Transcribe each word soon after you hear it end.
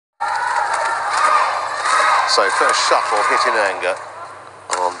So first shuttle hit in anger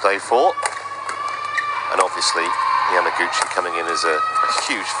on day 4. And obviously Yamaguchi coming in as a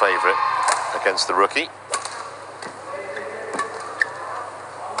huge favourite against the rookie.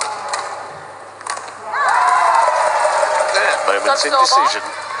 Moments indecision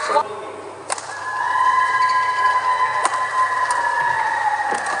from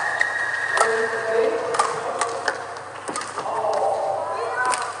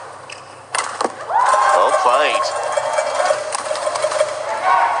well played.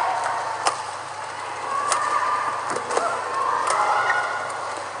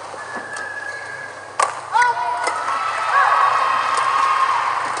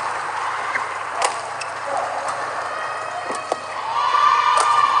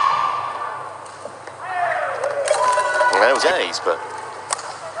 That was ace, but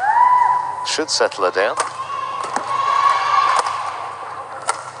should settle her down.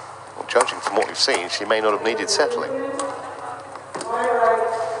 Well, judging from what we've seen, she may not have needed settling.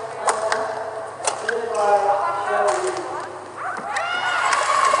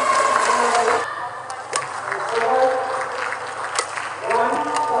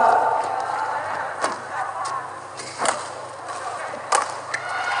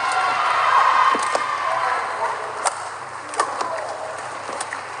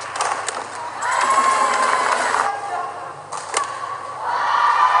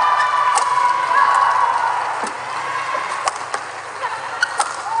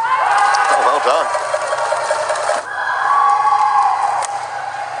 Done.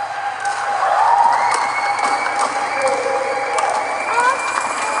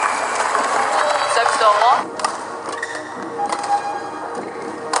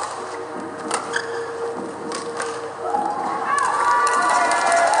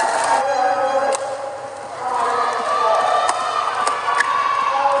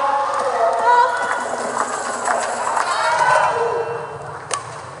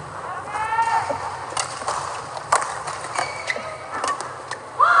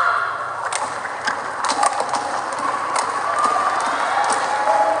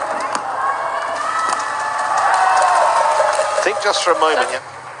 Think just for a moment, yeah.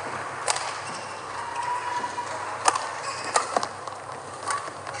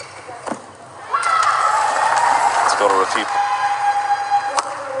 It's got to refute.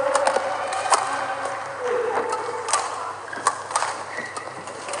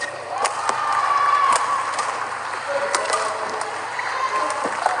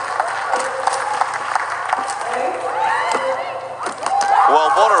 Well,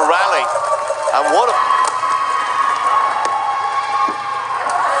 what a rally, and what a...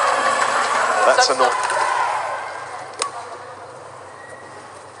 That's a not.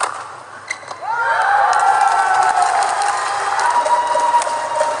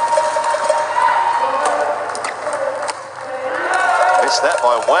 Missed that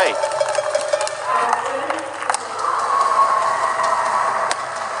by a way.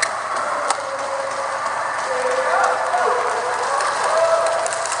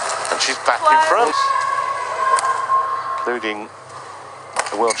 And she's back in front, including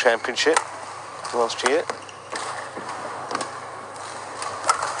the World Championship last year.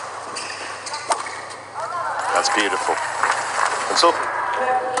 That's beautiful. And so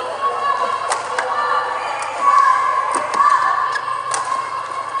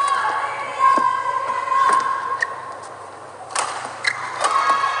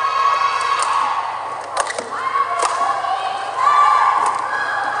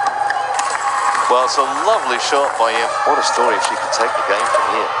well, it's a lovely shot by him. What a story if she could take the game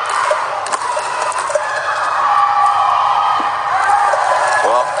from here.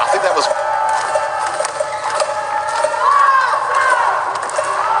 Well, I think that was...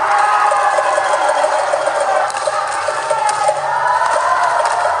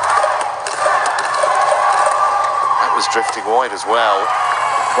 That was drifting wide as well.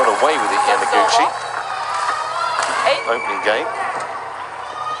 Got away with it, Yamaguchi. Opening game.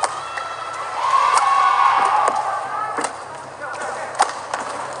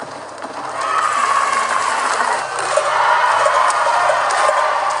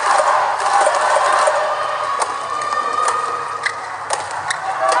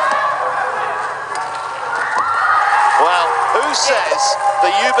 Who says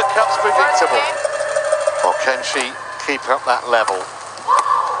the Uber Cup's predictable? Or can she keep up that level?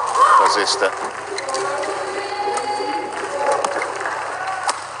 Prasista.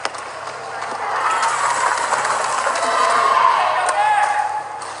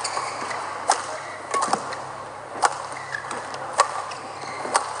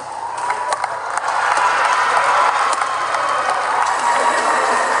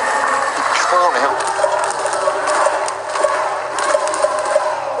 Can't help.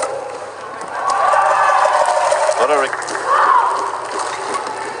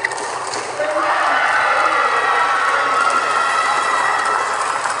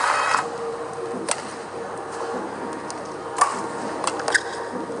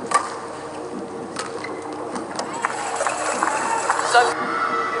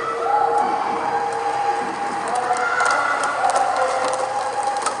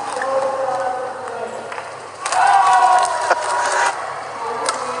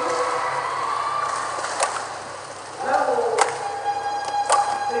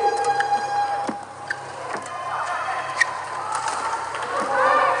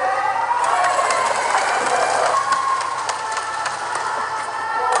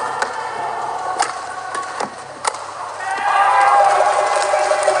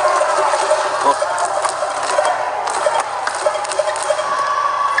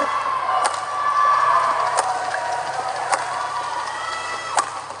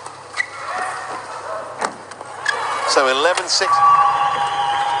 So 11-6.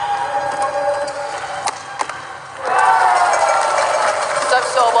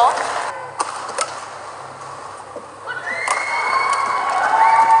 Serve ball.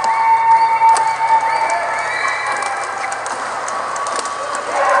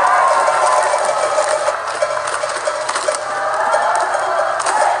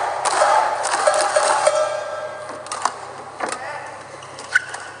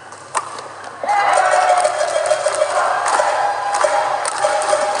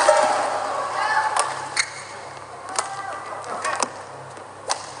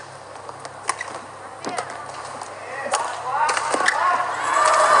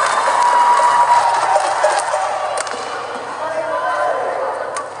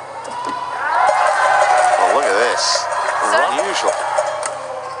 Unusual.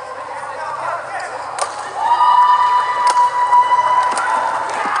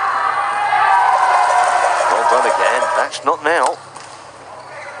 Well done again. Match not now.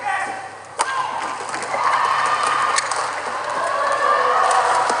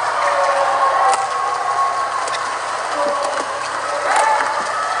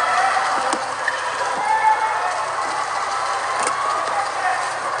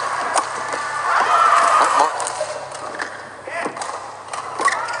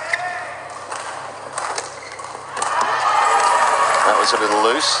 That was a little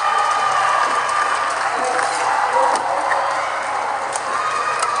loose.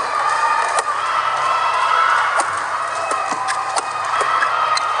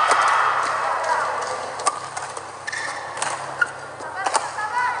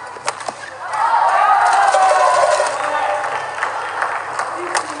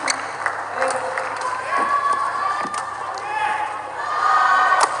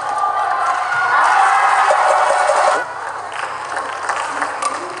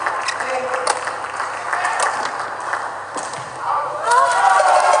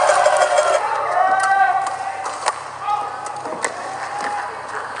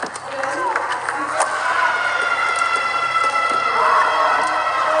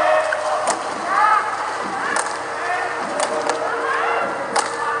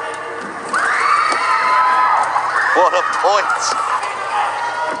 What a point!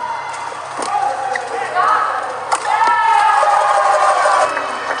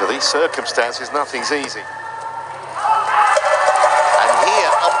 Under these circumstances, nothing's easy. And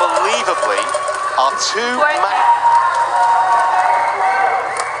here, unbelievably, are two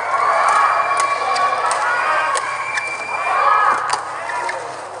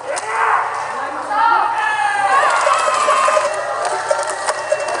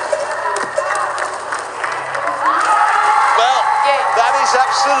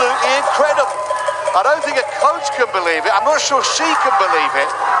absolutely incredible. I don't think a coach can believe it. I'm not sure she can believe it.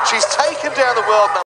 She's taken down the world number